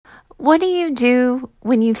What do you do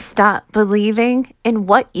when you stop believing in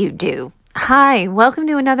what you do? Hi, welcome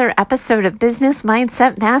to another episode of Business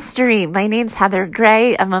Mindset Mastery. My name's Heather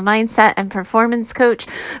Gray. I'm a mindset and performance coach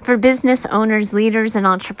for business owners, leaders, and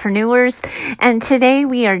entrepreneurs. And today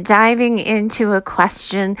we are diving into a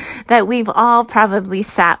question that we've all probably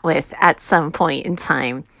sat with at some point in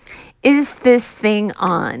time. Is this thing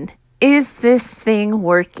on? Is this thing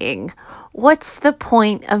working? What's the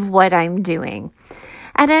point of what I'm doing?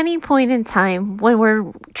 At any point in time, when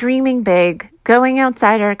we're dreaming big, going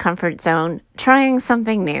outside our comfort zone, trying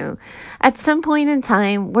something new, at some point in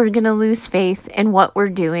time, we're going to lose faith in what we're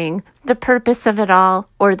doing, the purpose of it all,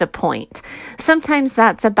 or the point. Sometimes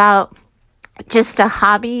that's about just a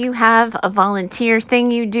hobby you have, a volunteer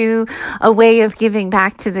thing you do, a way of giving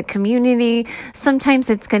back to the community.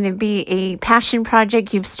 Sometimes it's going to be a passion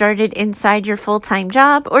project you've started inside your full-time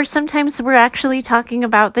job, or sometimes we're actually talking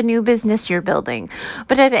about the new business you're building.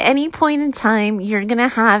 But at any point in time, you're going to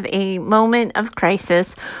have a moment of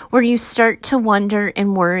crisis where you start to wonder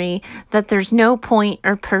and worry that there's no point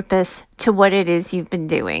or purpose to what it is you've been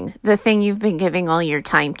doing, the thing you've been giving all your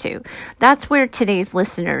time to. That's where today's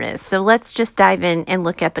listener is. So let's just dive in and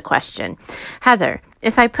look at the question. Heather,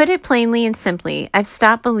 if I put it plainly and simply, I've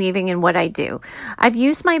stopped believing in what I do. I've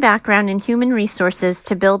used my background in human resources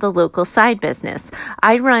to build a local side business.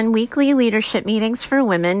 I run weekly leadership meetings for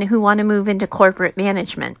women who want to move into corporate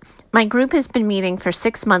management. My group has been meeting for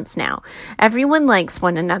 6 months now. Everyone likes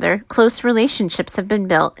one another, close relationships have been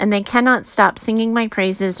built, and they cannot stop singing my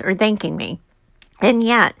praises or thanking me. And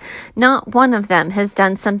yet, not one of them has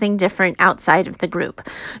done something different outside of the group.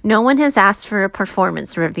 No one has asked for a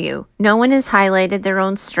performance review. No one has highlighted their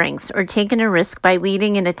own strengths or taken a risk by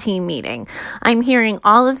leading in a team meeting. I'm hearing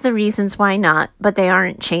all of the reasons why not, but they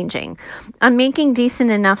aren't changing. I'm making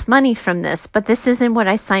decent enough money from this, but this isn't what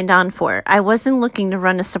I signed on for. I wasn't looking to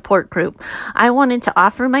run a support group. I wanted to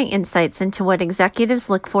offer my insights into what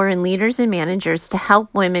executives look for in leaders and managers to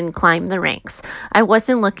help women climb the ranks. I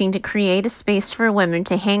wasn't looking to create a space for women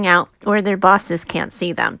to hang out where their bosses can't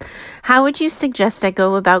see them. How would you suggest I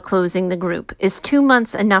go about closing the group? Is 2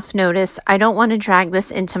 months enough notice? I don't want to drag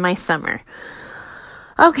this into my summer.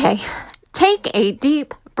 Okay, take a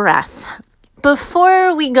deep breath.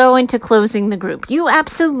 Before we go into closing the group, you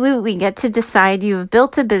absolutely get to decide you have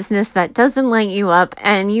built a business that doesn't light you up,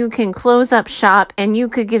 and you can close up shop, and you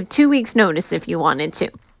could give 2 weeks notice if you wanted to.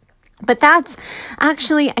 But that's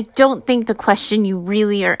actually, I don't think the question you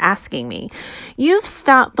really are asking me. You've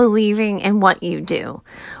stopped believing in what you do.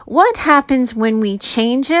 What happens when we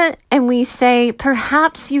change it and we say,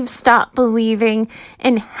 perhaps you've stopped believing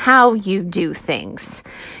in how you do things?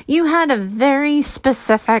 You had a very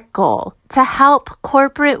specific goal to help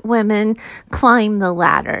corporate women climb the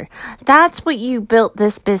ladder. That's what you built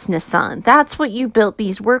this business on. That's what you built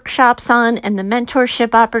these workshops on and the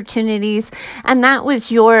mentorship opportunities. And that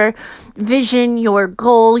was your vision, your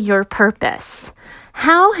goal, your purpose.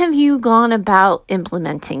 How have you gone about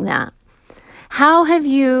implementing that? How have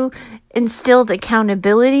you instilled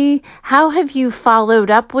accountability? How have you followed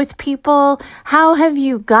up with people? How have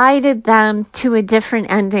you guided them to a different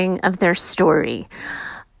ending of their story?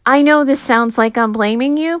 I know this sounds like I'm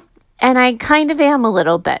blaming you, and I kind of am a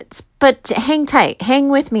little bit, but hang tight, hang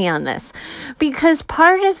with me on this, because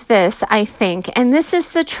part of this, I think, and this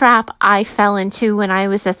is the trap I fell into when I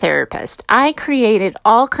was a therapist. I created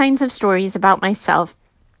all kinds of stories about myself,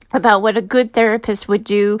 about what a good therapist would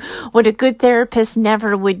do, what a good therapist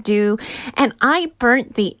never would do. And I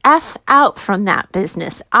burnt the F out from that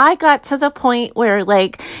business. I got to the point where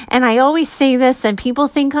and I always say this and people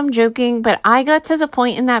think I'm joking, but I got to the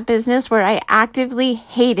point in that business where I actively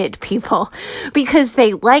hated people because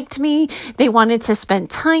they liked me, they wanted to spend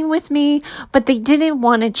time with me, but they didn't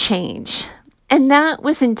want to change. And that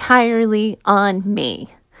was entirely on me.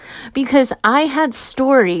 Because I had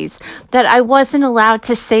stories that I wasn't allowed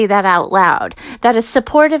to say that out loud, that a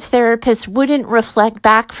supportive therapist wouldn't reflect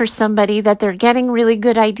back for somebody that they're getting really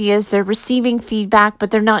good ideas, they're receiving feedback,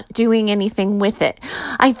 but they're not doing anything with it.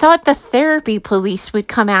 I thought the therapy police would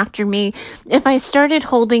come after me if I started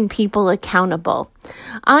holding people accountable.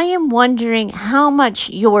 I am wondering how much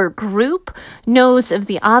your group knows of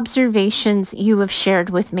the observations you have shared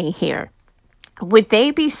with me here. would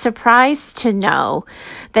they be surprised to know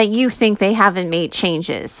that you think they haven't made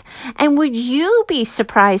changes? And would you be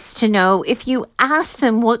surprised to know if you ask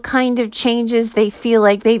them what kind of changes they feel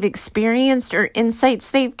like they've experienced or insights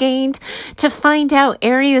they've gained, to find out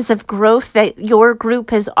areas of growth that your group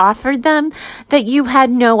has offered them that you had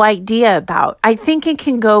no idea about? I think it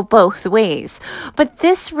can go both ways, but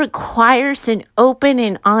this requires an open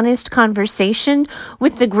and honest conversation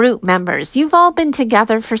with the group members. You've all been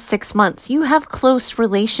together for 6 months. You have close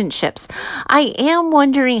relationships. I am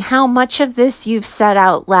wondering how much of this you've said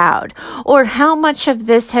out loud, or how much of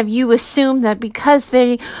this have you assumed that because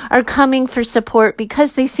they are coming for support,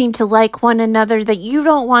 because they seem to like one another, that you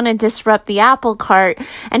don't want to disrupt the apple cart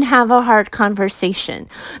and have a hard conversation.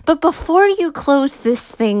 But before you close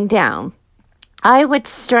this thing down, I would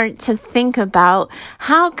start to think about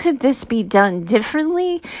how could this be done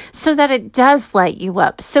differently so that it does light you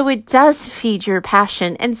up, so it does feed your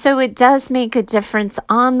passion, and so it does make a difference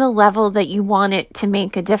on the level that you want it to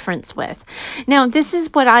make a difference with. Now, this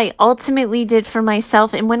is what I ultimately did for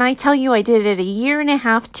myself, and when I tell you I did it a year and a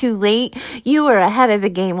half too late, you were ahead of the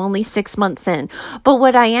game, only 6 months in. But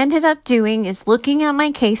what I ended up doing is looking at my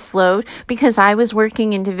caseload, because I was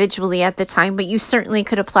working individually at the time, but you certainly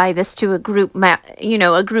could apply this to a group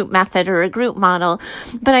a group method or a group model.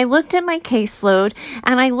 But I looked at my caseload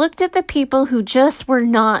and I looked at the people who just were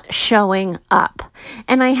not showing up.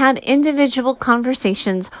 And I had individual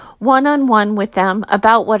conversations one-on-one with them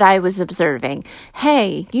about what I was observing.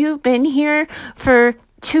 Hey, you've been here for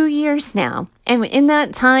 2 years now. And in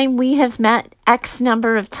that time, we have met X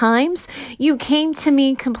number of times. You came to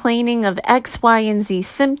me complaining of X, Y, and Z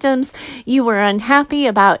symptoms. You were unhappy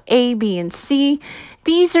about A, B, and C.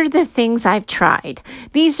 These are the things I've tried.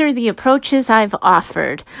 These are the approaches I've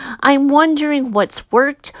offered. I'm wondering what's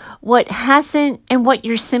worked, what hasn't, and what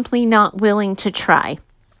you're simply not willing to try.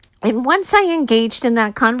 And once I engaged in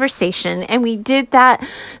that conversation and we did that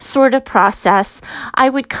sort of process, I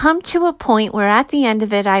would come to a point where at the end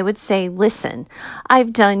of it, I would say, listen,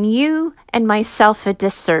 I've done you and myself a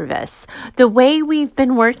disservice. The way we've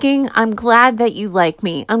been working, I'm glad that you like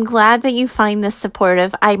me. I'm glad that you find this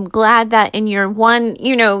supportive. I'm glad that in your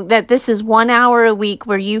that this is 1 hour a week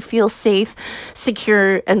where you feel safe,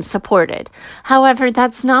 secure, and supported. However,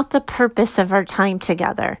 that's not the purpose of our time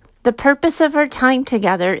together. The purpose of our time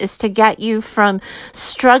together is to get you from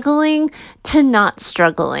struggling to not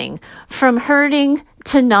struggling, from hurting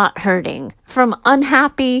to not hurting, from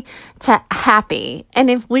unhappy to happy. And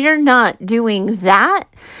if we're not doing that,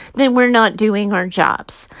 then we're not doing our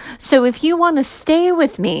jobs. So if you want to stay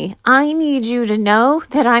with me, I need you to know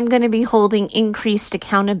that I'm going to be holding increased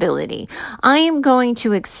accountability. I am going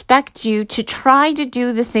to expect you to try to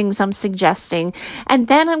do the things I'm suggesting. And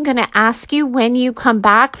then I'm going to ask you when you come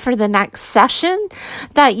back for the next session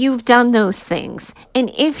that you've done those things.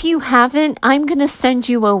 And if you haven't, I'm going to send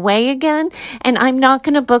you away again, and I'm not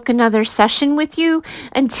going to book another session with you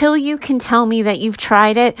until you can tell me that you've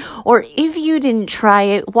tried it, or if you didn't try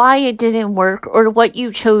it, why it didn't work, or what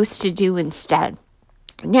you chose to do instead.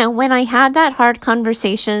 Now, when I had that hard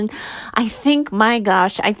conversation, I think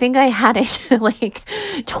I had it like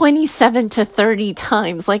 27 to 30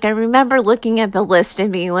 times. Like, I remember looking at the list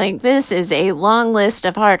and being like, this is a long list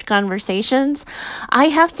of hard conversations. I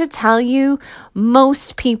have to tell you,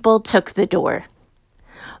 most people took the door.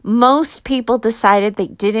 Most people decided they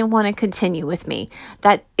didn't want to continue with me.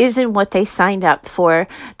 That isn't what they signed up for,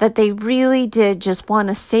 that they really did just want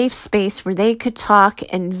a safe space where they could talk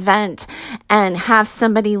and vent and have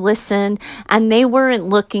somebody listen, and they weren't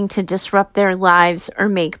looking to disrupt their lives or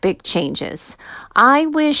make big changes. I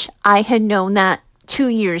wish I had known that 2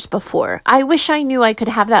 years before. I wish I knew I could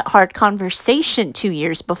have that hard conversation 2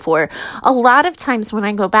 years before. A lot of times when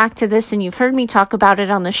I go back to this, and you've heard me talk about it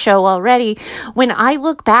on the show already, when I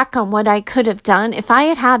look back on what I could have done, if I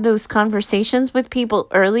had had those conversations with people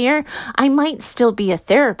earlier, I might still be a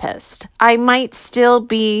therapist. I might still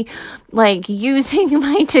be like using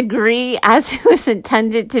my degree as it was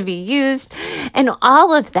intended to be used, and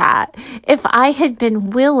all of that, if I had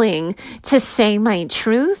been willing to say my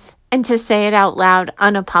truth and to say it out loud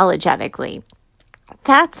unapologetically.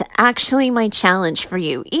 That's actually my challenge for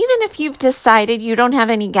you. Even if you've decided you don't have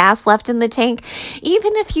any gas left in the tank,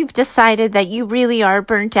 even if you've decided that you really are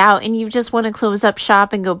burnt out and you just want to close up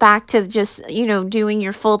shop and go back to just, doing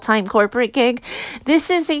your full-time corporate gig, this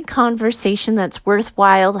is a conversation that's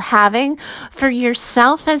worthwhile having for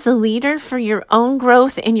yourself as a leader, for your own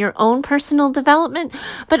growth and your own personal development,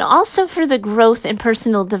 but also for the growth and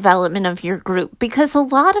personal development of your group. Because a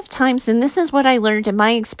lot of times, and this is what I learned in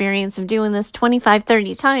my experience of doing this 25,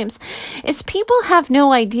 30 times, is people have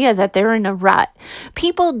no idea that they're in a rut.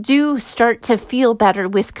 People do start to feel better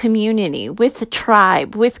with community, with a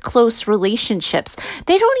tribe, with close relationships.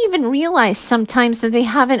 They don't even realize sometimes that they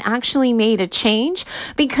haven't actually made a change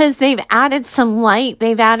because they've added some light,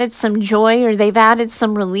 they've added some joy, or they've added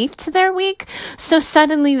some relief to their week. So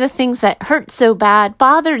suddenly the things that hurt so bad,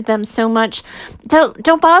 bothered them so much,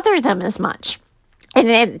 don't bother them as much. And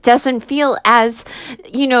it doesn't feel as,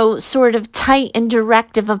 sort of tight and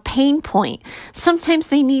direct of a pain point. Sometimes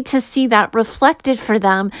they need to see that reflected for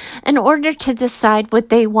them in order to decide what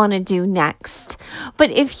they want to do next.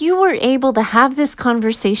 But if you were able to have this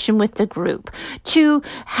conversation with the group, to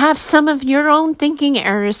have some of your own thinking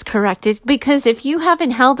errors corrected, because if you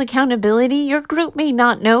haven't held accountability, your group may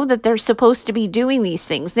not know that they're supposed to be doing these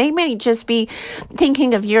things. They may just be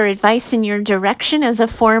thinking of your advice and your direction as a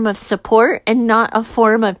form of support and not a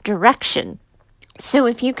form of direction. So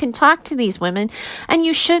if you can talk to these women, and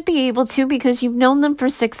you should be able to because you've known them for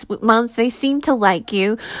 6 months, they seem to like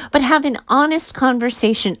you, but have an honest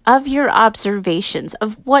conversation of your observations,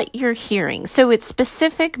 of what you're hearing. So it's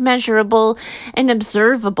specific, measurable, and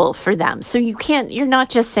observable for them. So you're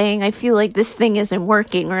not just saying, I feel like this thing isn't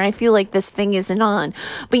working, or I feel like this thing isn't on.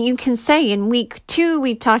 But you can say, in week 2,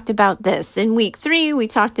 we talked about this. In week 3, we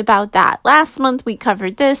talked about that. Last month, we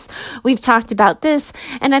covered this. We've talked about this.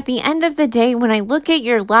 And at the end of the day, when I look at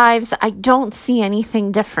your lives, I don't see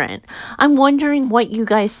anything different. I'm wondering what you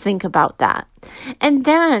guys think about that. And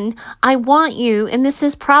then I want you, and this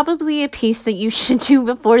is probably a piece that you should do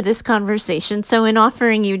before this conversation. So in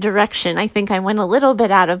offering you direction, I think I went a little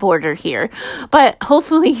bit out of order here, but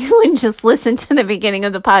hopefully you wouldn't just listen to the beginning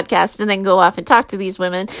of the podcast and then go off and talk to these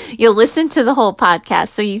women. You'll listen to the whole podcast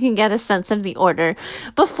so you can get a sense of the order.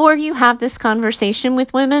 Before you have this conversation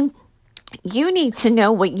with women, you need to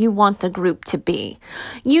know what you want the group to be.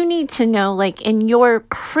 You need to know, like, in your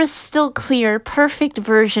crystal clear, perfect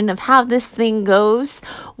version of how this thing goes,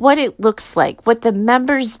 what it looks like, what the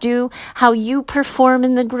members do, how you perform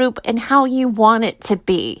in the group, and how you want it to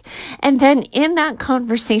be. And then in that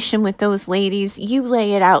conversation with those ladies, you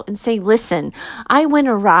lay it out and say, listen, I went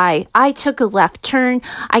awry. I took a left turn.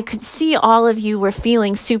 I could see all of you were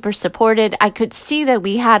feeling super supported. I could see that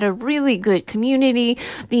we had a really good community.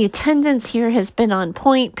 The attendance here has been on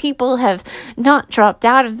point. People have not dropped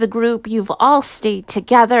out of the group. You've all stayed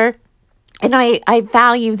together. And I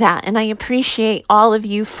value that, and I appreciate all of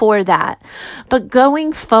you for that. But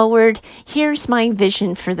going forward, here's my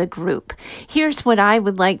vision for the group. Here's what I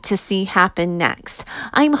would like to see happen next.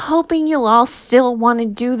 I'm hoping you'll all still want to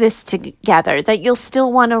do this together, that you'll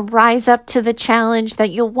still want to rise up to the challenge, that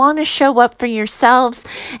you'll want to show up for yourselves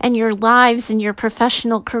and your lives and your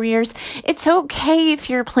professional careers. It's okay if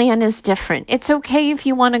your plan is different. It's okay if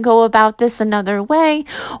you want to go about this another way,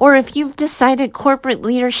 or if you've decided corporate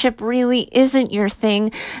leadership really isn't your thing,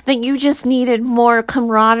 that you just needed more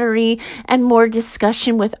camaraderie and more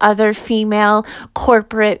discussion with other female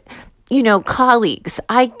corporate colleagues.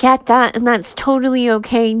 I get that, and that's totally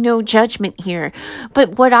okay. No judgment here.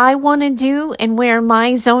 But what I want to do, and where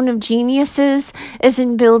my zone of genius is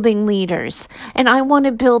in building leaders. And I want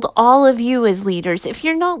to build all of you as leaders. If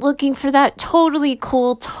you're not looking for that, totally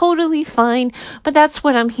cool, totally fine, but that's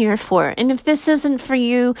what I'm here for. And if this isn't for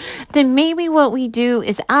you, then maybe what we do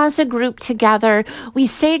is, as a group together, we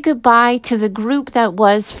say goodbye to the group that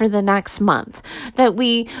was for the next month. That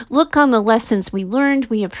we look on the lessons we learned,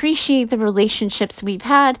 we appreciate the relationships we've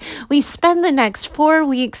had. We spend the next 4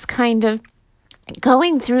 weeks kind of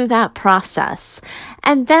going through that process.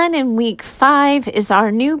 And then in week 5 is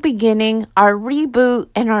our new beginning, our reboot,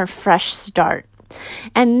 and our fresh start.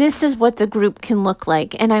 And this is what the group can look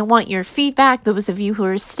like. And I want your feedback. Those of you who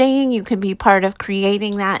are staying, you can be part of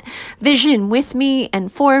creating that vision with me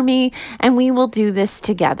and for me, and we will do this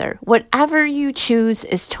together. Whatever you choose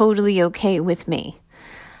is totally okay with me.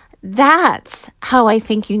 That's how I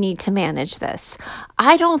think you need to manage this.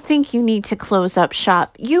 I don't think you need to close up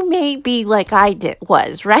shop. You may be like I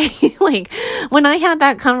was, right? Like when I had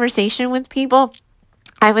that conversation with people,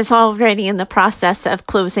 I was already in the process of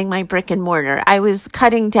closing my brick and mortar. I was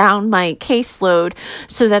cutting down my caseload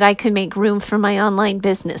so that I could make room for my online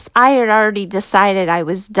business. I had already decided I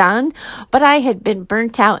was done, but I had been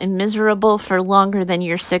burnt out and miserable for longer than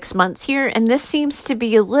your 6 months here. And this seems to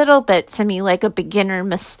be a little bit to me like a beginner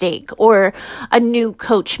mistake or a new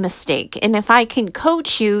coach mistake. And if I can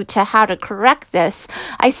coach you to how to correct this,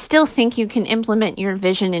 I still think you can implement your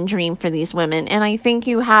vision and dream for these women. And I think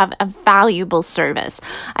you have a valuable service.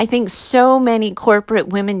 I think so many corporate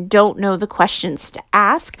women don't know the questions to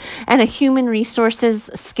ask, and a human resources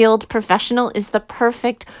skilled professional is the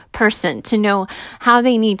perfect person to know how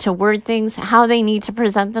they need to word things, how they need to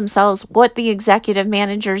present themselves, what the executive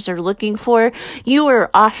managers are looking for. You are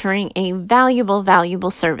offering a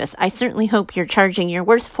valuable service. I certainly hope you're charging your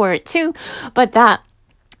worth for it too, but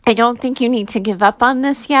I don't think you need to give up on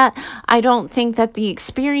this yet. I don't think that the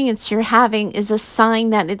experience you're having is a sign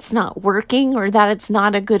that it's not working or that it's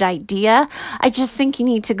not a good idea. I just think you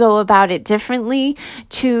need to go about it differently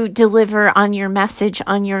to deliver on your message,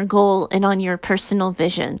 on your goal, and on your personal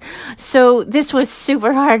vision. So this was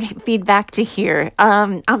super hard feedback to hear.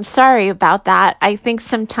 I'm sorry about that. I think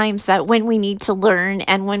sometimes that when we need to learn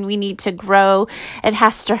and when we need to grow, it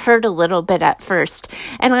has to hurt a little bit at first.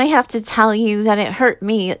 And I have to tell you that it hurt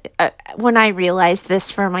me when I realized this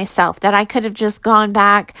for myself, that I could have just gone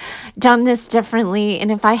back, done this differently. And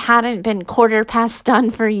if I hadn't been quarter past done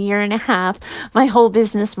for a year and a half, my whole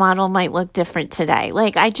business model might look different today.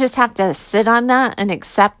 Like, I just have to sit on that and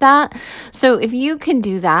accept that. So if you can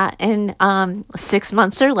do that in 6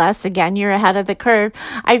 months or less, again, you're ahead of the curve.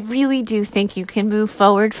 I really do think you can move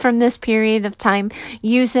forward from this period of time,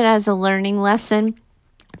 use it as a learning lesson,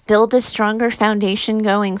 build a stronger foundation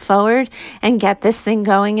going forward, and get this thing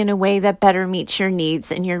going in a way that better meets your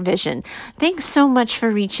needs and your vision. Thanks so much for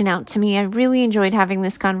reaching out to me. I really enjoyed having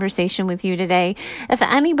this conversation with you today. If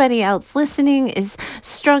anybody else listening is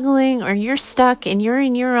struggling or you're stuck and you're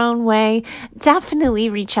in your own way, definitely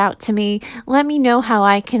reach out to me. Let me know how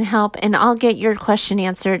I can help, and I'll get your question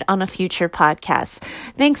answered on a future podcast.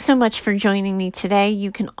 Thanks so much for joining me today.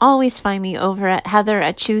 You can always find me over at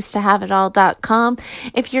heather@choosetohaveitall.com.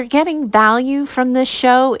 If you're getting value from this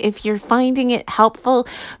show, if you're finding it helpful,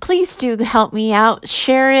 please do help me out.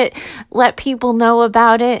 Share it, let people know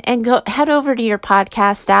about it, and head over to your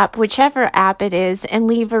podcast app, whichever app it is, and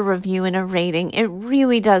leave a review and a rating. It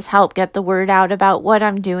really does help get the word out about what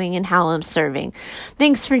I'm doing and how I'm serving.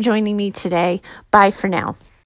 Thanks for joining me today. Bye for now.